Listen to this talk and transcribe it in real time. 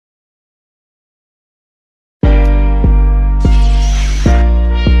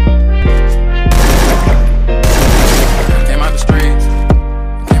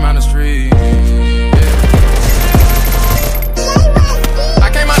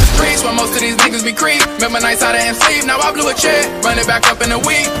most of these niggas be creep. Remember nights out and sleep, now I blew a check. Run it back up in the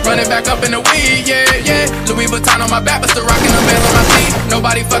week, run it back up in the week, yeah, yeah. Louis Vuitton on my back, but still rocking them bands on my feet.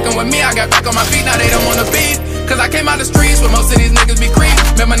 Nobody fucking with me, I got back on my feet, now they don't wanna beef. Cause I came out the streets where most of these niggas be creep.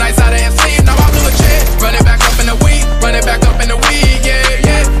 Remember nights out and sleep, now I blew a check. Run it back up in the week, run it back up in the week, yeah,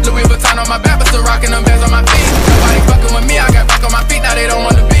 yeah. Louis Vuitton on my back, but still rocking them bands on my feet. Nobody fucking with me, I got back on my feet, now they don't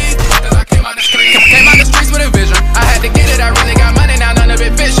wanna beef. Cause I came out the streets. Came out the streets with a vision. I had to get it, I really got money, now none of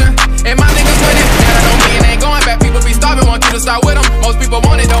it vision. And my niggas with it, and I know me and ain't going back. People be starving, want you to start with them. Most people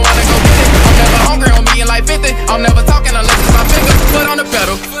want it, don't wanna go get it. I'm never hungry on being like 50. I'm never talking unless it's my finger. Foot on the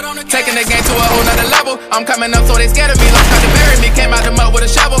pedal, taking the game to a whole nother level. I'm coming up so they scared of me, like trying to bury me. Came out the mud with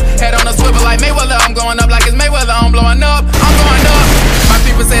a shovel, head on a swivel like Mayweather. I'm going up like it's Mayweather, I'm blowing up, I'm going up. My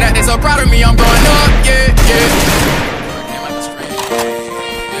people say that they so proud of me, I'm growing up, yeah, yeah.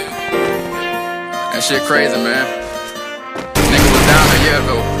 That shit crazy, man. Nigga was down a year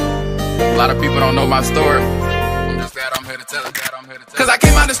ago. A lot of people don't know my story. I'm just glad I'm here to tell it. Cause I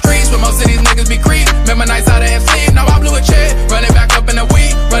came out the streets where most of these niggas be creep. Remember nights out and sleep, now I blew a